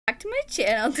my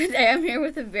channel. Today I'm here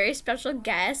with a very special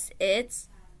guest. It's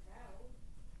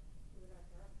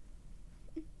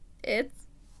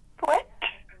What?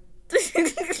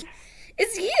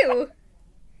 it's you.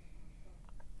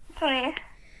 It's me.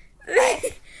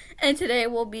 And today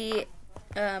we'll be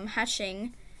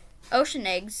hatching ocean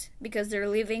eggs because they're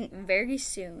leaving very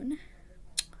soon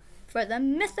for the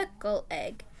mythical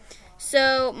egg.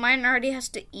 So mine already has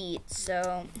to eat,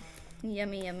 so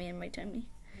yummy in my tummy.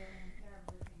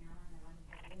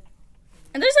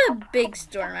 And there's a big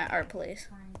storm at our place.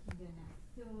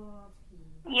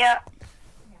 Yeah.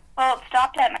 Well, it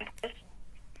stopped at my place.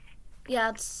 Yeah,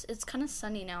 it's kind of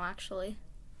sunny now, actually.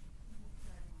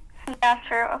 Yeah,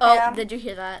 true. Okay, Oh, did you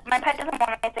hear that? my pet doesn't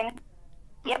want anything.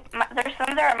 Yep, there's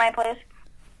some there at my place.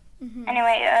 Mm-hmm.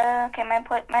 Anyway, okay,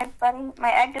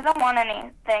 my egg doesn't want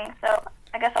anything, so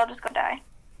I guess I'll just go die.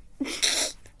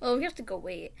 Well, we have to go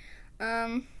wait.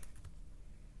 I'll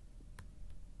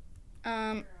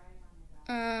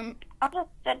just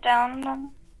sit down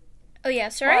then. Oh yeah,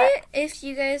 sorry What? if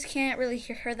you guys can't really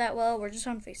hear her that well. We're just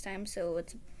on FaceTime, so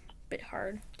it's a bit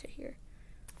hard to hear.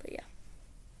 But yeah.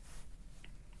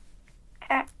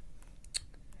 Okay.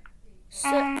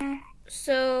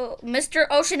 So Mr.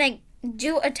 Ocean Egg,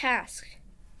 do a task.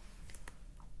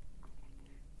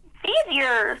 Feed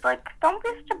yours. Like, don't be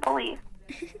such a bully.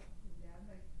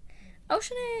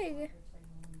 Ocean Egg.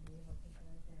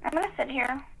 I'm gonna sit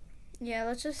here. Yeah,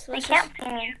 let's They can't see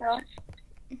me, so.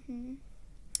 Mm-hmm.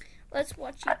 Let's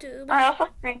watch YouTube. I also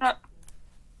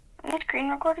screen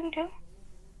recording too.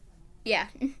 Yeah.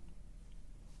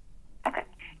 Okay.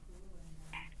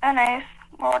 Oh, nice.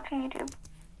 We're watching YouTube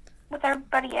with our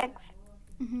buddy eggs.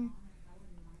 Mm-hmm.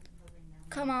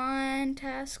 Come on,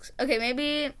 tasks. Okay,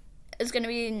 maybe it's gonna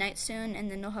be night soon,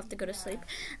 and then they'll have to go to sleep,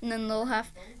 and then they'll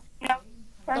have. No,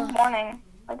 it's morning,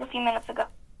 like a few minutes ago.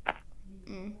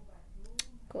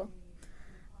 Cool.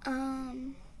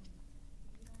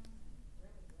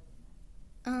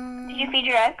 Did you feed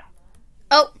your egg?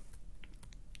 Oh,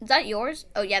 is that yours?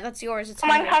 Oh yeah, that's yours. It's Oh,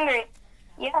 mine's hungry.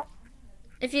 Yeah.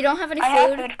 If you don't have any I have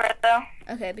food, food for it though.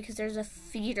 okay, because there's a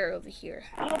feeder over here.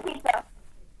 Eat a pizza.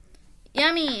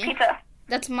 Yummy. Pizza.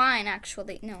 That's mine,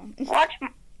 actually. No. Watch.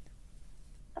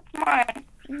 That's mine.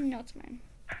 No, it's mine.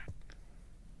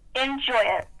 Enjoy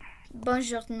it.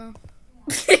 Buongiorno.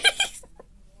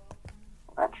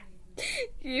 What?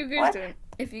 You guys What? don't.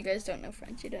 If you guys don't know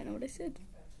French, you don't know what I said.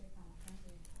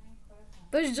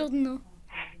 Buongiorno.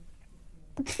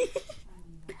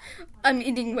 I'm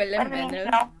eating What does it mean, watermelon.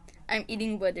 Chanel? I'm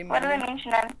eating What does it watermelon. mean,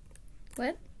 Chanel?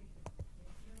 What?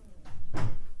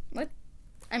 What?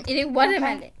 I'm eating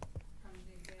watermelon.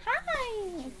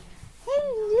 Hi.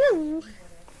 Hello.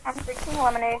 I'm drinking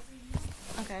lemonade.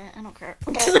 Okay, I don't care.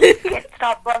 Okay, kid,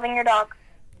 stop loving your dog.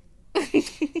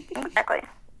 Exactly.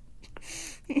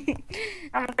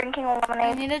 I'm drinking I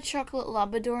lemonade. need a chocolate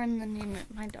Labrador and then name it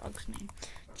my dog's name.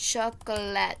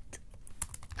 Chocolate.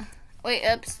 Wait,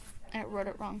 oops. I wrote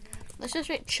it wrong. Let's just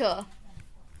write Ch. I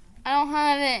don't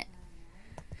have it.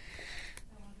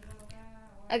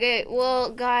 Okay,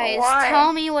 well, guys, Why?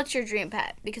 tell me what's your dream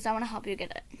pet because I want to help you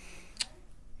get it.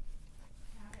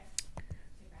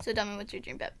 So tell me what's your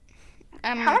dream pet.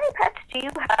 How many pets do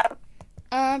you have?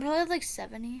 Probably like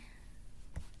 70.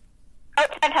 Oh,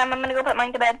 it's time. I'm gonna go put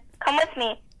mine to bed. Come with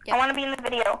me. Yeah. I want to be in the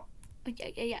video. Oh,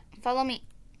 yeah. Follow me.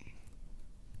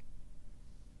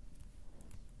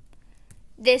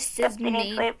 This is They need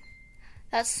me. sleep.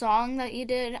 That song that you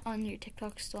did on your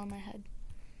TikTok is still in my head.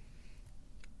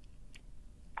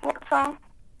 What song?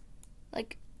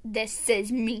 Like, this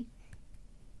is me.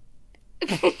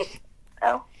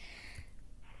 Oh.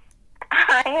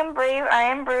 I am brave. I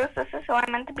am Bruce. This is who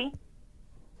I'm meant to be.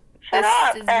 Shut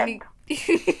up, This is egg. me.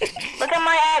 Look at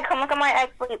my egg. Come look at my egg,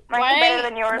 please. Mine's better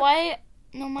than yours. Why?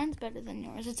 No, mine's better than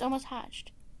yours. It's almost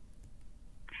hatched.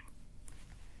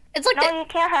 It's like No, you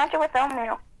can't hatch it without me.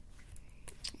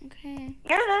 Okay.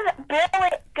 Yours is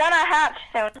barely gonna hatch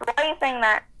soon. So why are you saying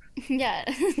that? Yeah,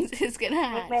 it's gonna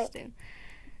hatch Okay. soon.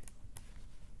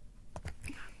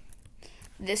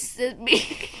 This is me.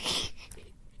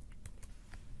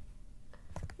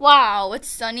 Wow, it's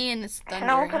sunny and it's No,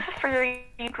 thundering. this is for your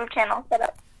YouTube channel. Shut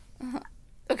up.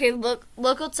 Okay, look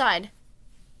outside.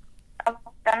 I'm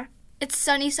done. It's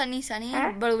sunny,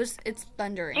 Huh? but it's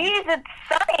thundering. Jeez, it's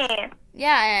sunny.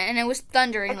 Yeah, and it was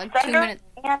thundering It's like thunder 2 minutes.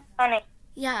 and sunny.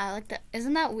 Yeah, like that.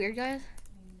 Isn't that weird, guys?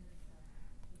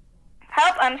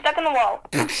 Help! I'm stuck in the wall.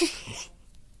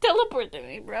 Teleport to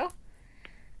me, bro.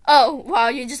 Oh wow,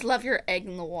 you just left your egg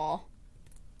in the wall.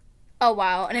 Oh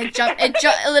wow, and it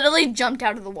literally jumped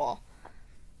out of the wall.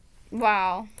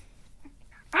 Wow.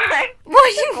 I'm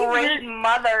What a great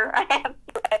mother. I have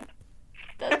two eggs.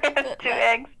 That's 2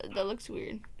 eggs. That looks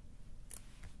weird.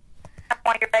 I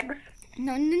want your eggs.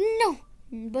 No, no, no.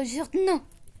 Bonjour, no.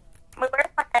 Wait,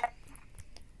 where's my egg?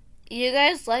 You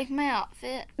guys like my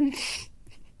outfit? Where's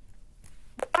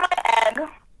my egg?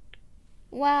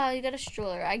 Wow, you got a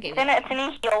stroller. I gave It's in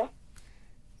a heel.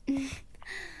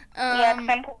 Yeah, 'cause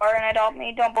I'm poor and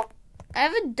don't book. I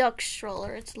have a duck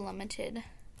stroller. It's limited.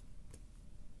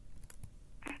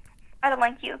 I don't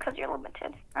like you because you're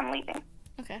limited. I'm leaving.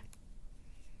 Okay.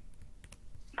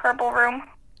 Purple room.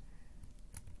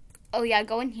 Oh yeah,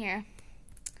 go in here.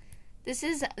 This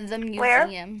is the museum.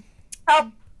 Where?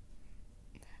 Oh.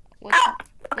 What's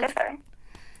Okay, sorry.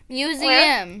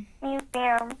 museum? Where?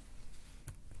 Museum.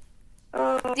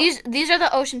 Ooh. These are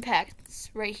the ocean packs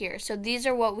right here. So these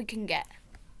are what we can get.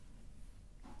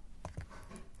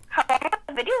 How long is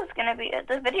the video gonna be?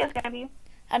 This video's gonna be.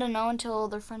 I don't know until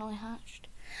they're finally hatched.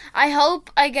 I hope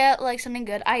I get like something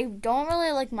good. I don't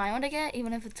really like my one to get,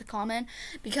 even if it's a common,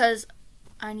 because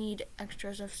I need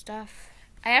extras of stuff.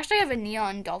 I actually have a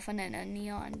neon dolphin and a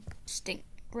neon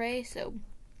stingray, so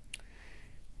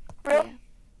Really? yeah.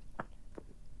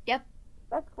 Yep.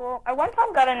 That's cool. I one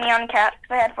time got a neon cat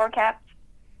because I had 4 cats.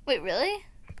 Wait, really?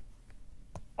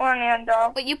 Or a neon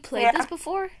dog. Wait, you played this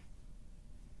before?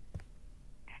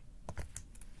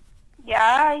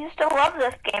 Yeah, I used to love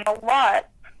this game a lot.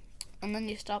 And then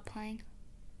you stopped playing?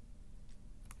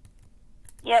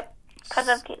 Yep. Because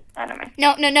of I don't know.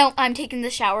 No, no, no. I'm taking the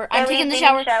shower. I'm taking the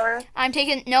shower. I'm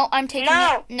taking. No, I'm taking.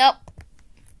 No. Nope.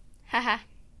 Haha.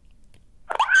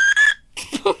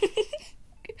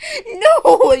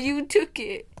 No, you took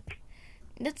it.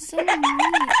 That's so mean.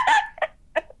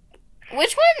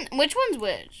 Which one? Which one's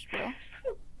which, bro?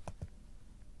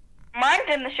 Mine's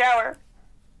in the shower.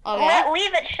 Oh yeah.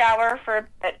 Leave it shower for a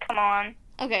bit. Come on.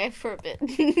 Okay, for a bit.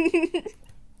 You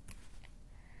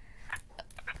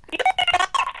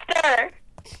monster.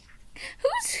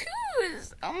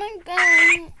 Who's? Oh my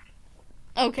god.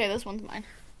 Okay, this one's mine.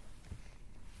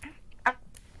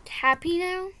 Happy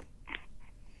now?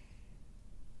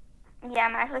 Yeah,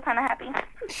 I'm actually kind of happy.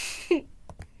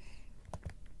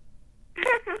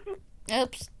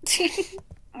 Oops.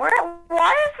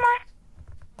 Why is my...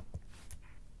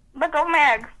 Let go of my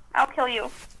egg. I'll kill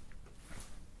you.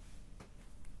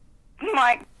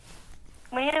 Mike,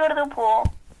 we need to go to the pool.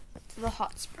 To the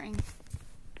hot spring.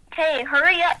 Hey,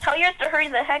 hurry up. Tell yours to hurry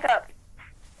the heck up.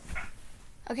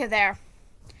 Okay, there.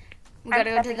 We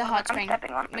gotta go to the hot spring.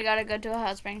 We We gotta go to a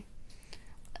hot spring.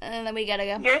 And then we gotta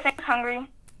go. Your thing's hungry.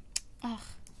 Ugh.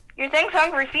 Your thing's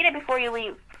hungry. Feed it before you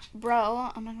leave. Bro,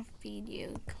 I'm not gonna feed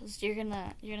you because you're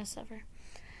gonna suffer.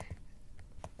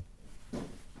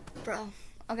 Bro.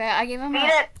 Okay, I gave him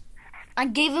I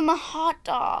gave him a hot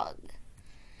dog.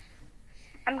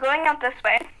 I'm going out this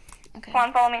way. Okay. Come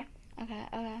on, follow me.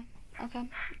 Okay.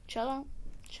 Chill out.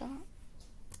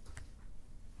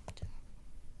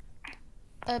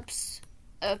 Oops.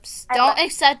 Don't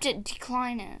accept it.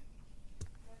 Decline it.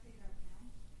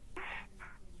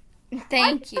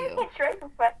 Thank you.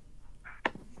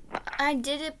 I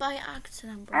did it by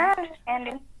accident, bro. I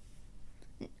understand.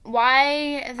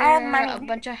 Why are there a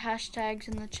bunch of hashtags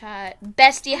in the chat?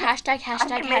 Bestie,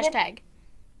 hashtag.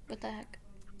 What the heck?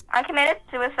 I committed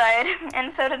suicide,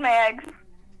 and so did my eggs.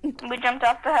 We jumped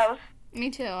off the house. Me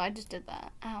too. I just did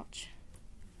that. Ouch.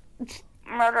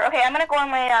 Murder. Okay, I'm gonna go on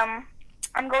my,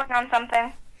 I'm going on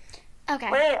something. Okay.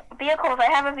 Wait, vehicles. I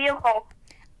have a vehicle.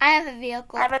 I have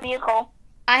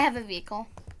a vehicle.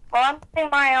 Well, I'm getting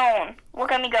my own.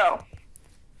 Look at me go.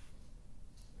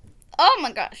 Oh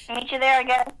my gosh. Meet you there, I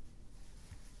guess.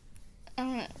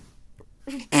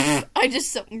 I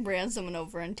just ran someone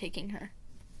over and taking her.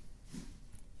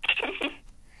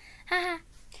 Haha.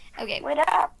 Okay. Wait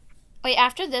up. Wait,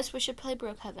 after this, we should play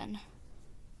Brookhaven.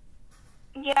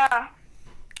 Yeah.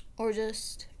 Or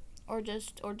just.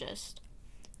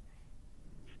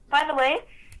 By the way.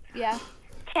 Yeah.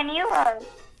 Can you,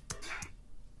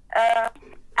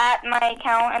 at my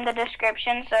account in the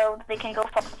description so they can go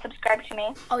subscribe to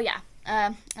me? Oh, yeah.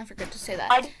 I forgot to say that.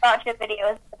 I just watch your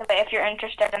videos, by the way, if you're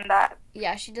interested in that.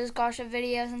 Yeah, she does gacha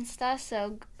videos and stuff,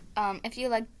 so if you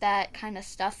like that kind of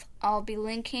stuff, I'll be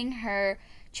linking her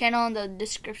channel in the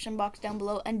description box down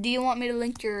below. And do you want me to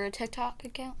link your TikTok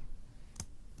account?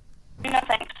 No,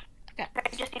 thanks. Okay.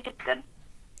 Just YouTube's good.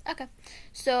 Okay.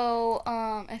 So,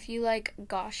 if you like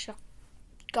gacha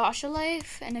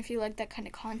life, and if you like that kind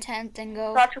of content, then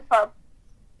go... Gacha Club.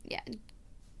 Yeah.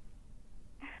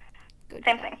 Go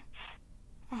Same thing.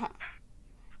 Uh-huh.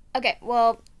 Okay,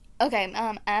 well,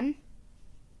 M?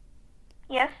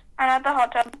 Yes, I'm at the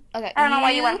hot tub. Okay. I don't know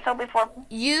why you went so before.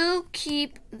 You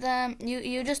keep them,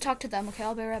 you just talk to them, okay?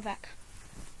 I'll be right back.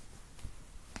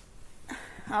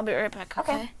 I'll be right back,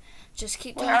 okay? Just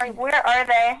keep Where are, talking. where are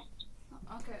they?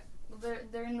 Okay, well,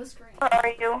 they're in the screen. Where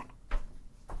are you?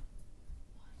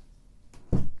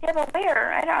 Yeah, but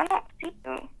where? I don't see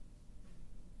you.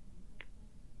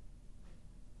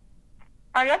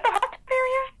 Are you at the hot tub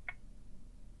area?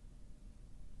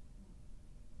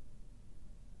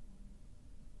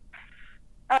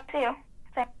 Oh, I see you.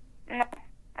 Same. No,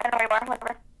 I don't know where you are.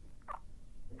 Whatever.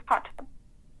 Hot tub.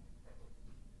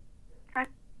 I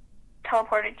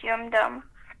teleported you. I'm dumb.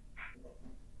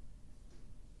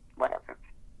 Whatever.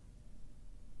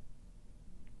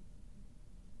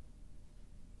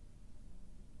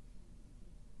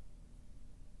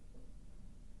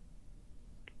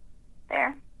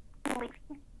 There. I'm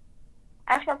leaving.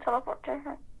 Actually, I'll teleport to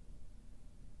her.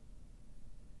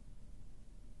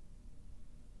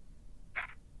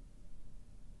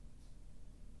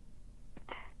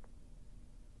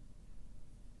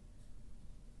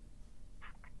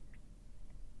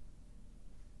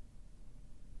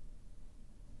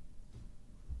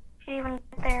 She even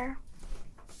there.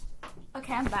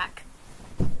 Okay, I'm back.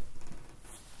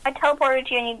 I teleported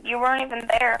you and you weren't even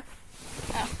there.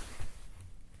 Oh.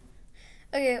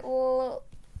 Okay, well...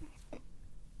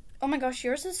 Oh my gosh,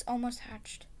 yours is almost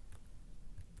hatched.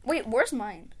 Wait, where's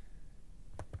mine?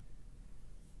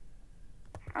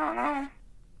 I don't know.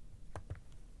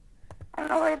 I don't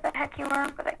know where the heck you are,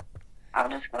 but I'll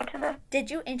just go to the Did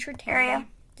you entertain area.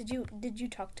 them? Did you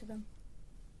talk to them?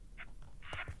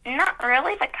 Not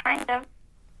really, but kind of.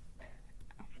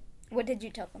 What did you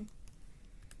tell them?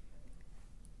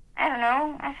 I don't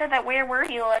know. I said that where were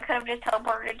you? I could have just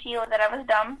teleported to you that I was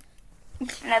dumb. And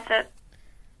that's it.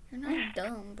 You're not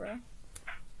dumb, bro.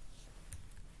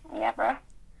 Yeah, bro.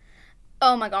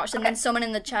 Oh my gosh, and then someone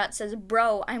in the chat says,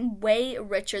 bro, I'm way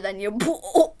richer than you.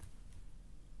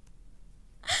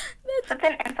 That's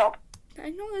an insult.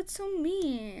 I know, that's so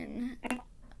mean.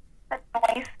 That's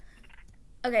noise.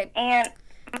 Okay, And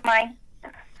my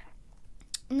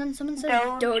and then someone says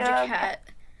Doja Doja Cat.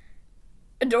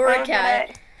 Dora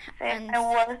Cat. said I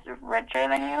was richer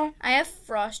than you. I have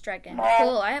Frost Dragon. Well,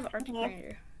 Cool, I have Arctic yeah.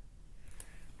 Ranger.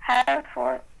 Had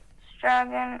for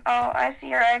dragon. Oh, I see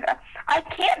your egg. I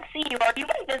can't see you. Are you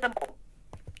invisible?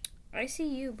 I see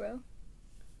you, bro.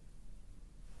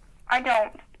 I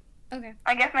don't. Okay.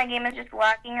 I guess my game is just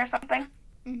lacking or something.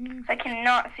 Mm-hmm. So I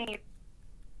cannot see you.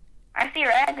 I see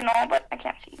your egg and all, but I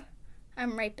can't see you.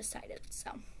 I'm right beside it,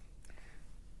 so.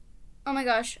 Oh my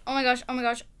gosh. Oh my gosh. Oh my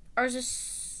gosh. Ours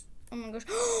is... Oh my gosh.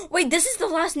 Wait, this is the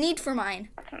last need for mine.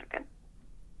 That's not good.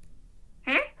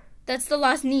 Hmm? That's the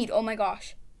last need. Oh my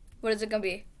gosh. What is it gonna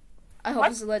be? I hope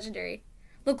it's a legendary.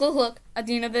 Look, look, look. At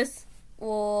the end of this,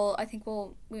 I think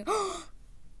we'll...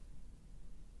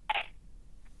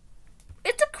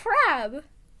 It's a crab. Is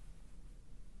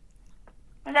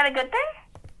that a good thing?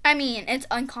 I mean, it's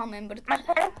uncommon, but it's... My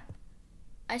friend?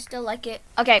 I still like it.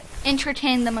 Okay,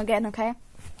 entertain them again, okay?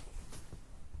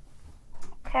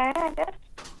 Okay, I guess.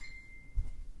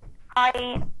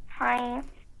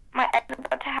 My egg's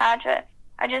about to hatch it.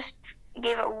 I just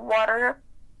gave it water.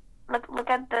 Look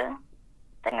at the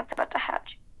thing that's about to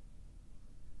hatch.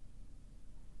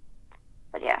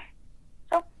 But yeah.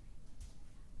 So,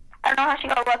 I don't know how she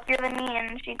got luckier than me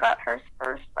and she got hers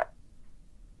first, but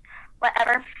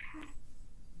whatever.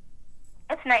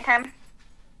 It's nighttime.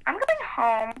 I'm going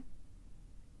home.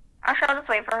 Actually, I'll just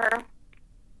wait for her.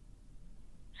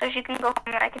 So she can go home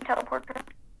and I can teleport her.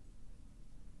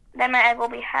 Then my egg will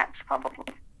be hatched,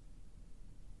 probably.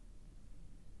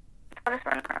 I'll just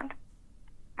run around.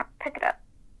 I'll pick it up.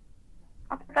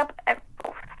 I'll pick up egg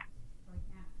both.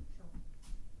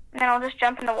 And then I'll just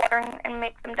jump in the water and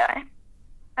make them die.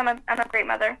 I'm a great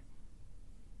mother.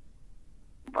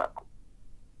 Look.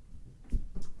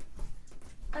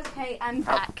 Okay, I'm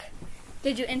back.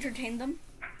 Did you entertain them?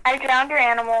 I drowned your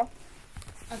animal.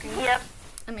 Okay. Yep.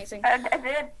 Amazing. I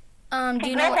did. Do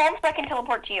you Go know what? home so I can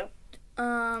teleport to you.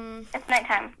 It's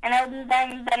nighttime, and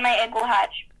then my egg will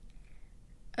hatch.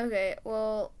 Okay,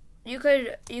 well, you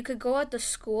could go at the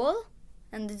school,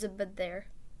 and there's a bed there.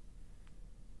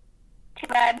 Too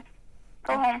bad.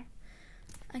 Go home.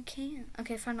 I can't.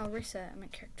 Okay, fine, I'll reset my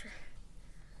character.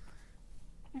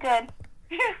 Good.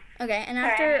 Okay, and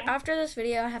Alright. after this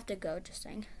video, I have to go, just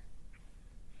saying.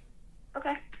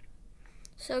 Okay.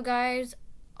 So, guys,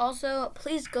 also,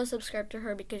 please go subscribe to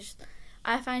her because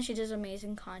I find she does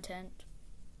amazing content.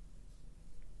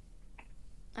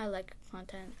 I like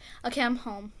content. Okay, I'm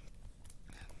home.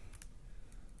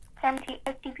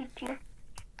 FTP2.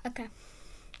 Okay.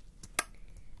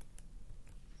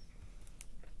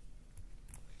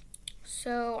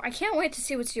 So, I can't wait to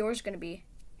see what's yours going to be.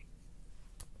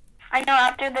 I know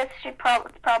after this, it's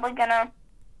probably gonna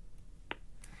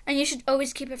And you should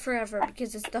always keep it forever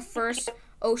because it's the first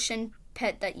ocean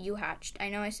pet that you hatched. I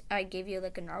know I gave you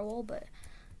like a narwhal, but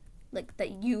like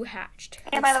that you hatched.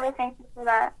 Yeah, by the way, thank you for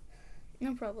that.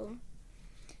 No problem.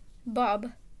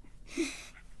 Bob.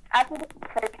 I think it's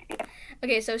crazy.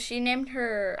 Okay, so she named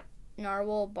her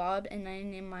narwhal Bob, and I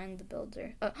named mine the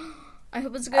Builder. I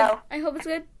hope it's good. Oh. I hope it's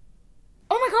good.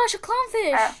 Oh my gosh, a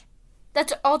clownfish!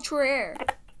 That's ultra rare.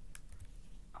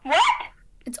 What?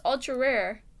 It's ultra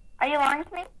rare. Are you lying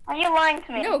to me? Are you lying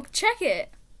to me? No, check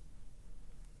it.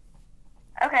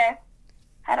 Okay.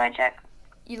 How do I check?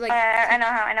 You like? I know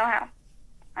how.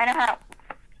 I know how.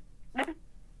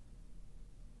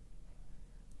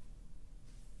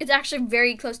 It's actually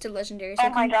very close to legendary. So Oh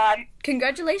my god.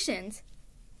 Congratulations.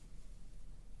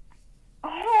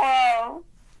 Whoa.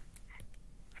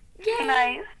 Yay.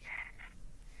 Nice.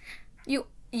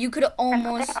 You could have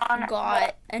almost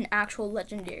got an actual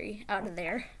legendary out of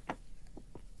there.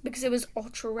 Because it was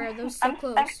ultra rare. That was so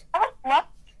close. What?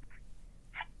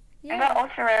 I Yeah. got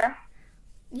ultra rare.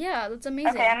 Yeah, that's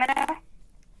amazing. Okay, I'm gonna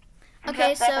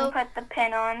Okay, up so and put the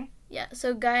pin on. yeah,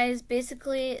 so guys,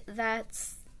 basically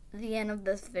that's the end of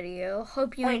this video.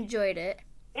 Hope you enjoyed it.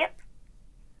 Yep.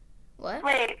 What?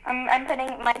 Wait, I'm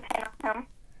putting my pin on him.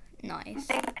 Nice.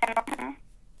 Putting the pin on him.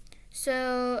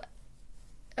 So,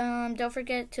 don't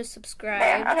forget to subscribe.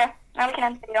 There. Okay, now we can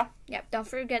end the video. Yep, don't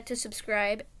forget to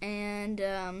subscribe and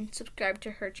subscribe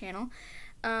to her channel.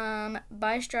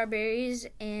 Buy strawberries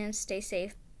and stay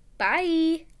safe.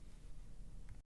 Bye!